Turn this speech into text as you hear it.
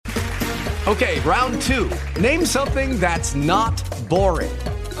Okay, round two. Name something that's not boring.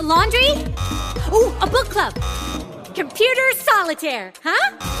 A laundry? Ooh, a book club. Computer solitaire,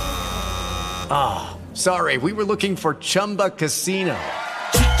 huh? Ah, sorry, we were looking for Chumba Casino.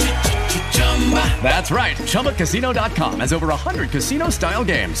 That's right, ChumbaCasino.com has over 100 casino-style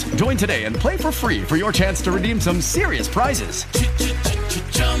games. Join today and play for free for your chance to redeem some serious prizes.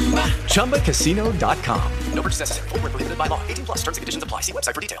 ChumbaCasino.com. No purchase necessary. Void where prohibited by law. 18 plus. Terms and conditions apply. See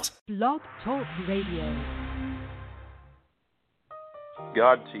website for details. Blog Talk Radio.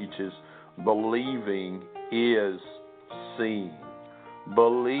 God teaches believing is seeing.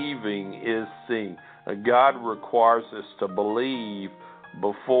 Believing is seeing. God requires us to believe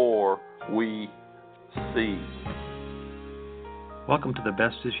before we see. Welcome to The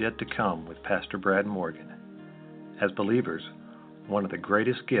Best Is Yet to Come with Pastor Brad Morgan. As believers, one of the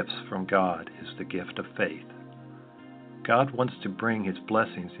greatest gifts from God is the gift of faith. God wants to bring His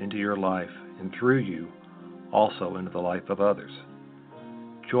blessings into your life and through you also into the life of others.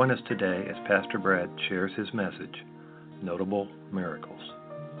 Join us today as Pastor Brad shares his message, Notable Miracles.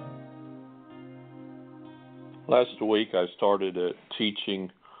 Last week I started a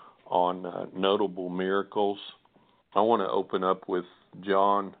teaching on notable miracles. I want to open up with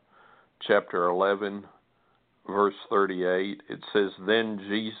John chapter 11, verse 38. It says, Then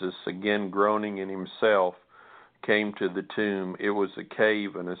Jesus, again groaning in himself, came to the tomb. It was a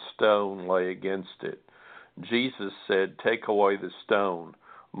cave, and a stone lay against it. Jesus said, Take away the stone.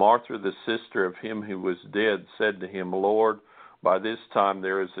 Martha, the sister of him who was dead, said to him, Lord, by this time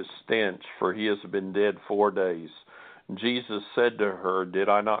there is a stench, for he has been dead 4 days. Jesus said to her, Did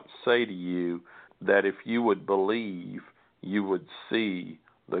I not say to you that if you would believe, you would see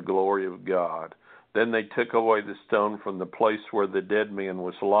the glory of God? Then they took away the stone from the place where the dead man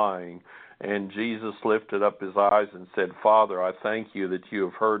was lying, and Jesus lifted up his eyes and said, Father, I thank you that you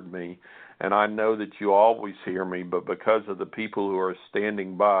have heard me, and I know that you always hear me, but because of the people who are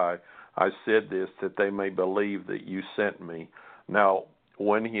standing by, I said this, that they may believe that you sent me. Now,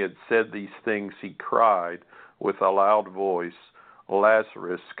 when he had said these things, he cried with a loud voice,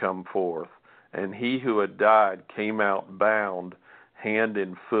 Lazarus, come forth. And he who had died came out bound, hand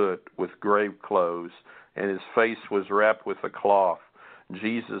and foot, with grave clothes, and his face was wrapped with a cloth.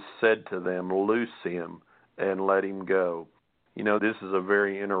 Jesus said to them, Loose him and let him go. You know, this is a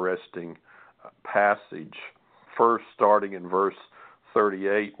very interesting passage. First, starting in verse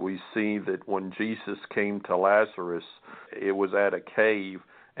 38, we see that when Jesus came to Lazarus, it was at a cave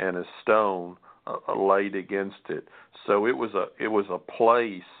and a stone laid against it. So it was a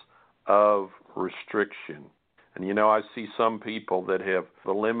place of restriction. And you know, I see some people that have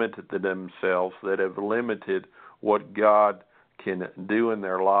limited themselves, that have limited what God can do in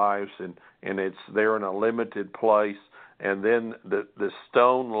their lives, and they're in a limited place. And then the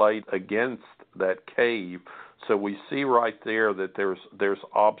stone laid against that cave. So we see right there that there's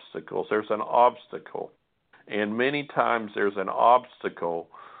obstacles. There's an obstacle. And many times there's an obstacle,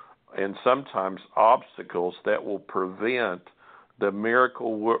 and sometimes obstacles that will prevent the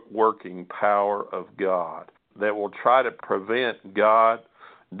miracle working power of God, that will try to prevent God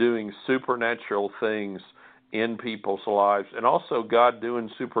doing supernatural things in people's lives, and also God doing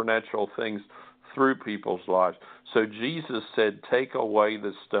supernatural things through people's lives. So Jesus said, take away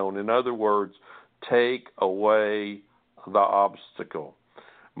the stone. In other words, take away the obstacle.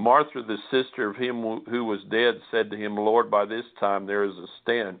 Martha, the sister of him who was dead, said to him, Lord, by this time there is a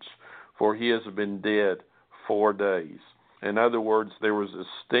stench, for he has been dead 4 days. In other words, there was a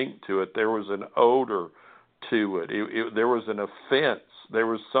stink to it. There was an odor to it. There was an offense. There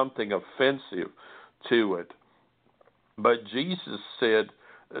was something offensive to it. But Jesus said,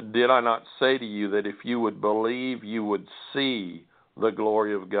 Did I not say to you that if you would believe, you would see the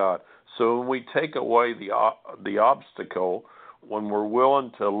glory of God? So when we take away the obstacle, when we're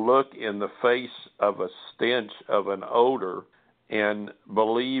willing to look in the face of a stench, of an odor, and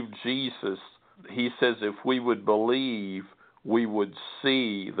believe Jesus, he says if we would believe, we would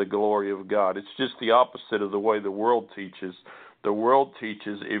see the glory of God. It's just the opposite of the way the world teaches. The world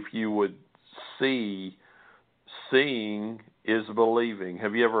teaches if you would see, seeing is believing.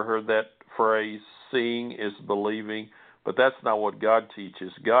 Have you ever heard that phrase, seeing is believing? But that's not what God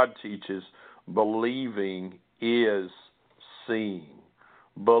teaches. God teaches believing is seeing.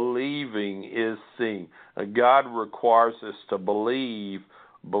 Believing is seeing. God requires us to believe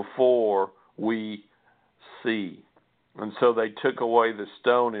before we see. And so they took away the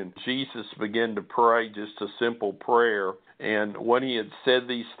stone, and Jesus began to pray just a simple prayer. And when he had said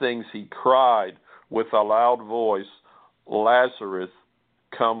these things, he cried with a loud voice, Lazarus,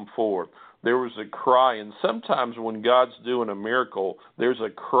 come forth. there was a cry. And sometimes when God's doing a miracle, there's a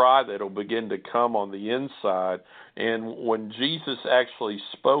cry that'll begin to come on the inside. And when Jesus actually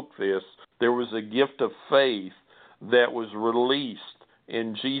spoke this, there was a gift of faith that was released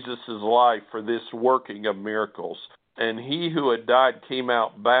in Jesus' life for this working of miracles. And he who had died came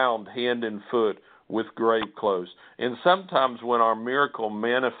out bound hand and foot with grave clothes. And sometimes when our miracle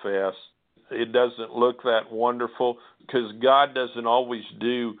manifests, it doesn't look that wonderful because God doesn't always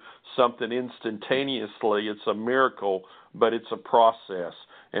do something instantaneously. It's a miracle, but it's a process.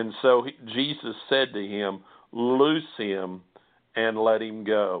 And so Jesus said to him, loose him and let him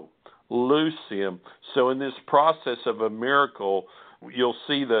go. Loose him. So in this process of a miracle, you'll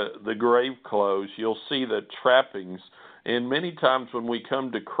see the grave clothes, you'll see the trappings. And many times when we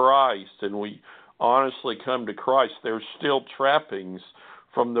come to Christ and we honestly come to Christ, there's still trappings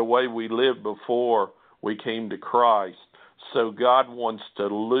from the way we lived before we came to Christ. So God wants to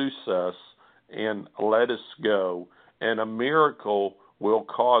loose us and let us go. And a miracle will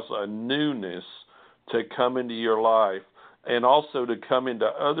cause a newness to come into your life and also to come into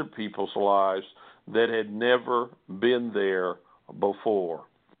other people's lives that had never been there before.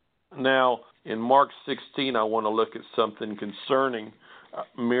 Now, in Mark 16, I want to look at something concerning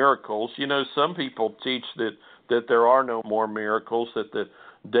miracles. You know, some people teach that there are no more miracles, that the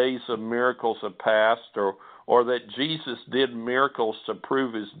days of miracles have passed, or that Jesus did miracles to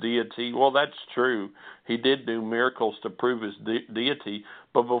prove his deity. Well, that's true. He did do miracles to prove his deity,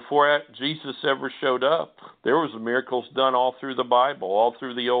 but before Jesus ever showed up, there was miracles done all through the Bible, all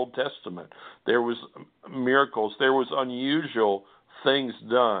through the Old Testament. There was miracles. There was unusual things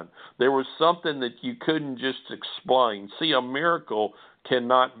done. There was something that you couldn't just explain. See, a miracle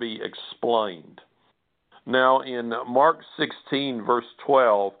cannot be explained. Now, in Mark 16, verse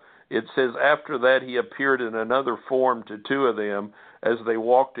 12, it says, after that he appeared in another form to two of them as they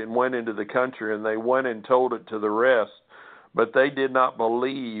walked and went into the country, and they went and told it to the rest, but they did not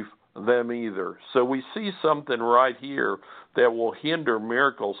believe them either. So we see something right here that will hinder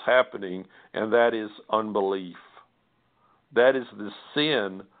miracles happening, and that is unbelief. That is the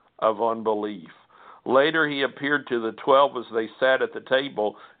sin of unbelief. Later he appeared to the 12 as they sat at the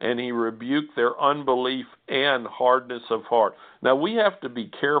table, and he rebuked their unbelief and hardness of heart. Now we have to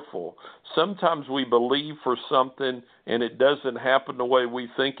be careful. Sometimes we believe for something and it doesn't happen the way we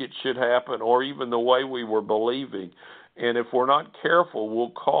think it should happen, or even the way we were believing. And if we're not careful,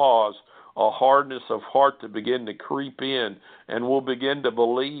 we'll cause a hardness of heart to begin to creep in, and we'll begin to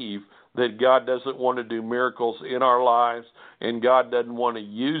believe that God doesn't want to do miracles in our lives, and God doesn't want to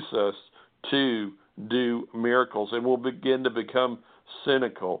use us to do miracles, and we'll begin to become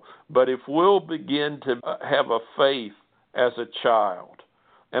cynical. But if we'll begin to have a faith as a child,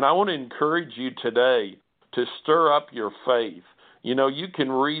 and I want to encourage you today to stir up your faith. You know, you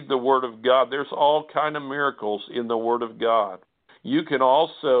can read the Word of God. There's all kind of miracles in the Word of God. You can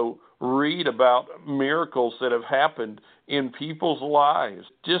also read about miracles that have happened in people's lives,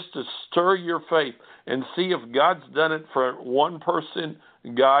 just to stir your faith and see if God's done it for one person,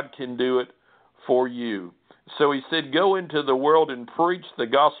 God can do it for you. So he said, go into the world and preach the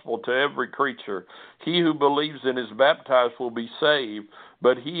gospel to every creature. He who believes and is baptized will be saved,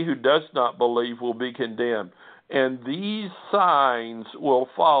 but he who does not believe will be condemned. And these signs will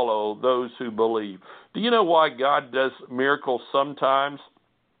follow those who believe. Do you know why God does miracles sometimes?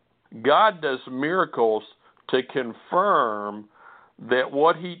 God does miracles to confirm that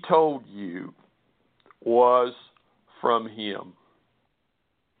what he told you was from him.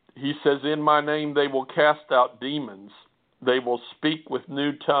 He says, in my name they will cast out demons. They will speak with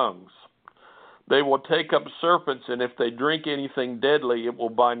new tongues. They will take up serpents, and if they drink anything deadly, it will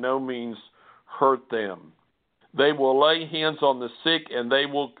by no means hurt them. They will lay hands on the sick, and they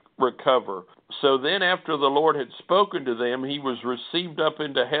will recover. So then after the Lord had spoken to them, he was received up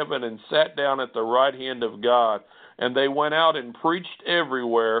into heaven and sat down at the right hand of God. And they went out and preached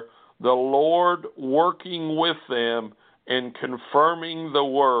everywhere, the Lord working with them and confirming the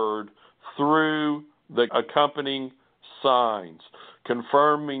word through the accompanying signs.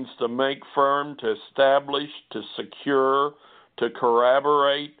 Confirm means to make firm, to establish, to secure, to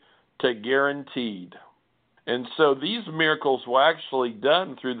corroborate, to guaranteed. And so these miracles were actually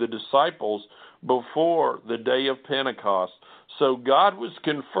done through the disciples before the day of Pentecost. So God was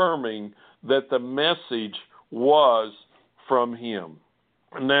confirming that the message was from him.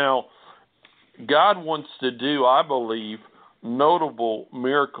 Now, God wants to do, I believe, notable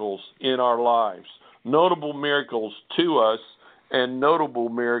miracles in our lives. Notable miracles to us and notable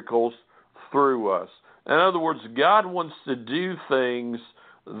miracles through us. In other words, God wants to do things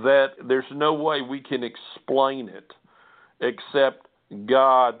that there's no way we can explain it except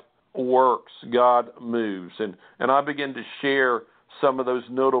God works, God moves. And I began to share some of those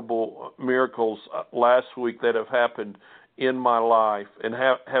notable miracles last week that have happened in my life and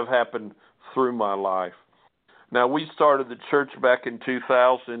have happened through my life. Now, we started the church back in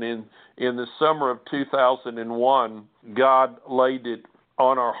 2000. In the summer of 2001, God laid it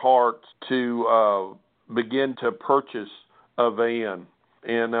on our hearts to begin to purchase a van.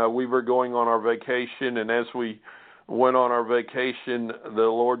 And we were going on our vacation, and as we went on our vacation, the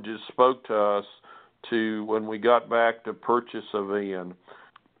Lord just spoke to us when we got back, to purchase a van.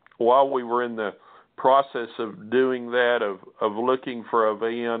 While we were in the process of doing that, of looking for a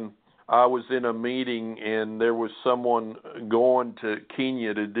van, I was in a meeting, and there was someone going to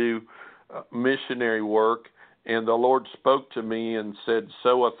Kenya to do missionary work, and the Lord spoke to me and said,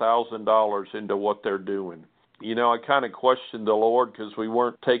 sow $1,000 into what they're doing. You know, I kind of questioned the Lord because we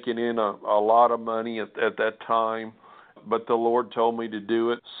weren't taking in a lot of money at that time, but the Lord told me to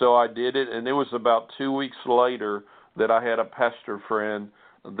do it, so I did it. And it was about 2 weeks later that I had a pastor friend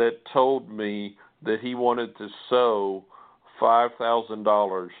that told me that he wanted to sow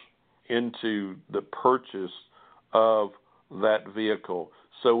 $5,000 into the purchase of that vehicle.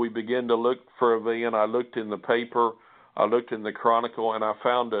 So we began to look for a van. I looked in the paper, I looked in the Chronicle, and I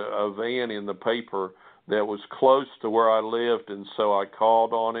found a van in the paper that was close to where I lived, and so I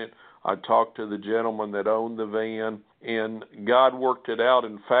called on it. I talked to the gentleman that owned the van, and God worked it out.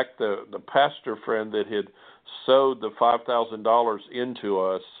 In fact, the pastor friend that had sowed the $5,000 into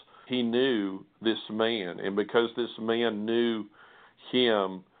us, he knew this man, and because this man knew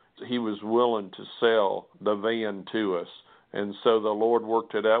him, he was willing to sell the van to us. And so the Lord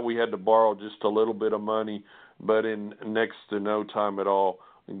worked it out. We had to borrow just a little bit of money, but in next to no time at all,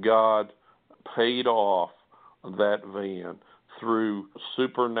 God paid off that van through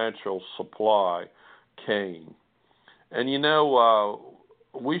supernatural supply came. And you know,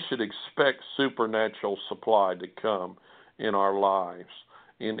 we should expect supernatural supply to come in our lives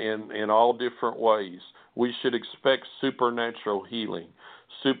in all different ways. We should expect supernatural healing,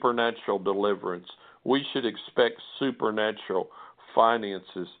 supernatural deliverance. We should expect supernatural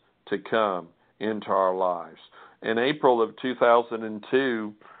finances to come into our lives. In April of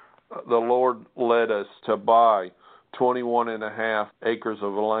 2002, the Lord led us to buy 21.5 acres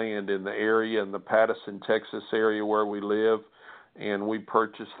of land in the area, in the Patterson, Texas area where we live, and we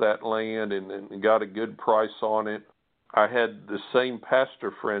purchased that land and got a good price on it. I had the same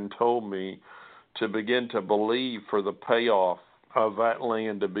pastor friend told me to begin to believe for the payoff of that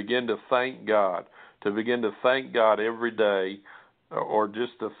land, to begin to thank God, every day, or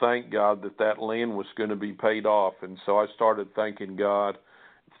just to thank God that land was going to be paid off. And so I started thanking God.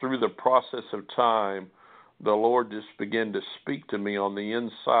 Through the process of time, the Lord just began to speak to me on the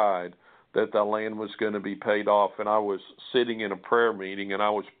inside that the land was going to be paid off. And I was sitting in a prayer meeting, and I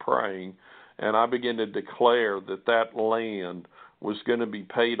was praying, and I began to declare that land was going to be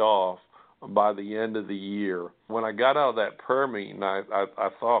paid off by the end of the year. When I got out of that prayer meeting, I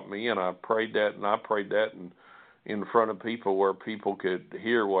thought, man, I prayed that in front of people where people could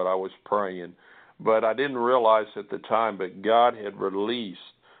hear what I was praying. But I didn't realize at the time, but God had released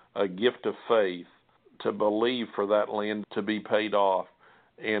a gift of faith to believe for that land to be paid off.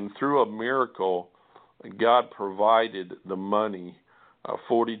 And through a miracle, God provided the money,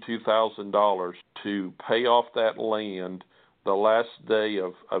 $42,000, to pay off that land the last day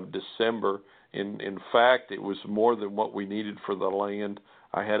of December. In fact, it was more than what we needed for the land.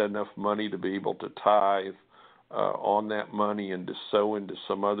 I had enough money to be able to tithe on that money and to sow into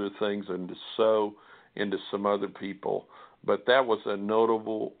some other things and to sow into some other people. But that was a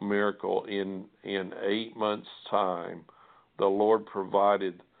notable miracle. In 8 months' time, the Lord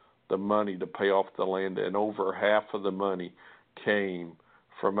provided the money to pay off the land, and over half of the money came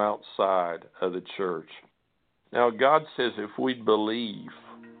from outside of the church. Now, God says if we'd believe,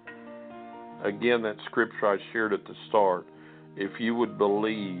 again, that scripture I shared at the start, if you would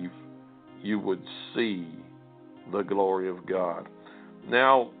believe, you would see the glory of God.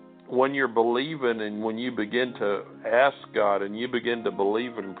 Now, when you're believing and when you begin to ask God and you begin to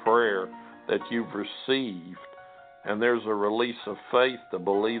believe in prayer that you've received, and there's a release of faith to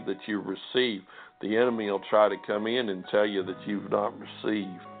believe that you've received, the enemy will try to come in and tell you that you've not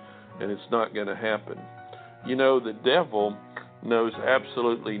received, and it's not going to happen. You know, the devil knows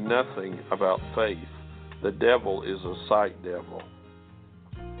absolutely nothing about faith. The devil is a sight devil.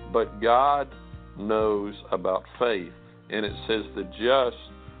 But God knows about faith, and it says the just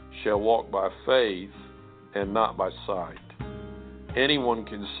shall walk by faith and not by sight. Anyone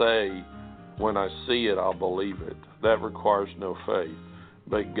can say, when I see it, I'll believe it. That requires no faith.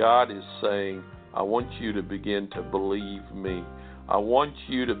 But God is saying, I want you to begin to believe me. I want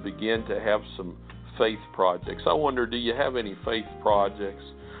you to begin to have some faith projects. I wonder, do you have any faith projects?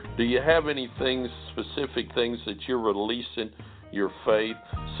 Do you have any things, specific things that you're releasing your faith?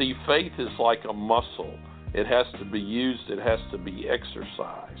 See, faith is like a muscle. It has to be used. It has to be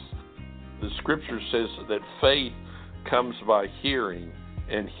exercised. The scripture says that faith comes by hearing,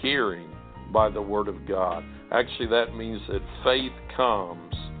 and hearing by the word of God. Actually, that means that faith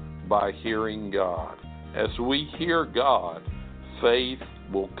comes by hearing God. As we hear God, faith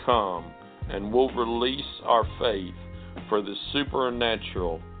will come, and we'll release our faith for the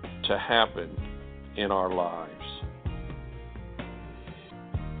supernatural to happen in our lives.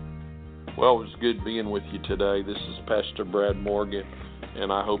 Well, it was good being with you today. This is Pastor Brad Morgan,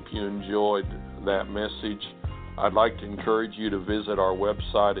 and I hope you enjoyed that message. I'd like to encourage you to visit our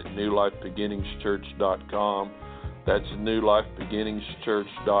website at newlifebeginningschurch.com. That's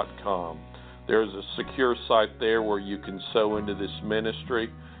newlifebeginningschurch.com. There's a secure site there where you can sow into this ministry.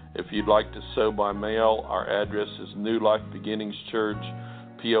 If you'd like to sow by mail, our address is New Life Beginnings Church,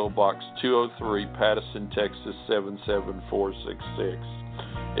 P.O. Box 203, Patterson, Texas 77466.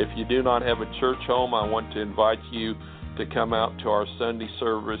 If you do not have a church home, I want to invite you to come out to our Sunday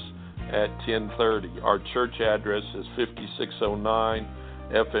service at 10:30. Our church address is 5609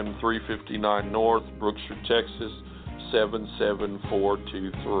 FM 359 North, Brookshire, Texas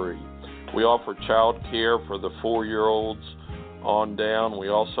 77423. We offer child care for the 4-year-olds on down. We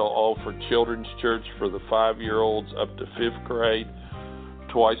also offer children's church for the 5-year-olds up to 5th grade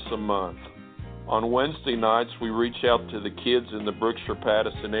twice a month. On Wednesday nights, we reach out to the kids in the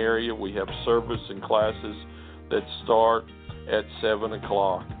Brookshire-Patterson area. We have service and classes that start at 7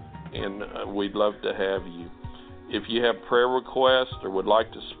 o'clock, and we'd love to have you. If you have prayer requests or would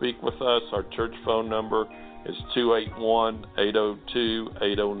like to speak with us, our church phone number is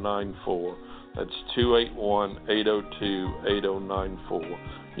 281-802-8094. That's 281-802-8094.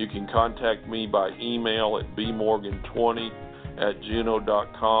 You can contact me by email at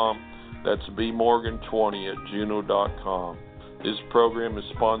bmorgan20@juno.com. That's bmorgan20@juno.com. This program is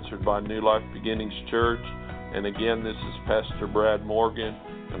sponsored by New Life Beginnings Church. And again, this is Pastor Brad Morgan,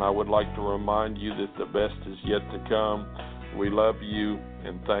 and I would like to remind you that the best is yet to come. We love you,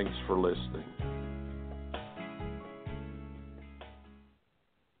 and thanks for listening.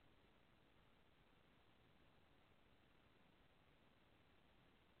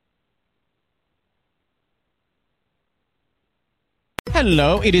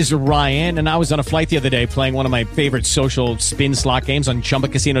 Hello, it is Ryan, and I was on a flight the other day playing one of my favorite social spin slot games on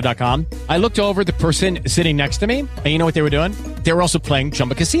ChumbaCasino.com. I looked over at the person sitting next to me, and you know what they were doing? They were also playing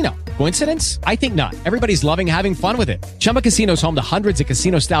Chumba Casino. Coincidence? I think not. Everybody's loving having fun with it. Chumba Casino is home to hundreds of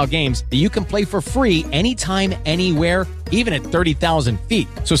casino-style games that you can play for free anytime, anywhere, even at 30,000 feet.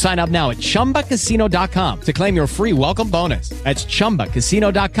 So sign up now at ChumbaCasino.com to claim your free welcome bonus. That's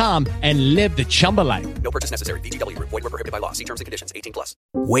ChumbaCasino.com and live the Chumba life. No purchase necessary. VGW. Void where prohibited by law. See terms and conditions. 18+.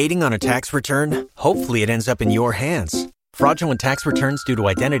 Waiting on a tax return? Hopefully it ends up in your hands. Fraudulent tax returns due to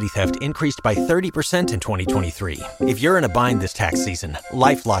identity theft increased by 30% in 2023. If you're in a bind this tax season,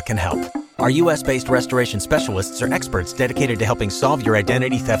 LifeLock can help. Our U.S.-based restoration specialists are experts dedicated to helping solve your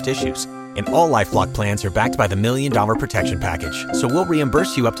identity theft issues. And all LifeLock plans are backed by the $1 Million Protection Package. So we'll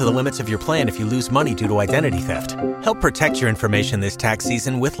reimburse you up to the limits of your plan if you lose money due to identity theft. Help protect your information this tax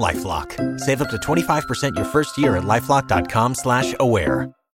season with LifeLock. Save up to 25% your first year at LifeLock.com/aware.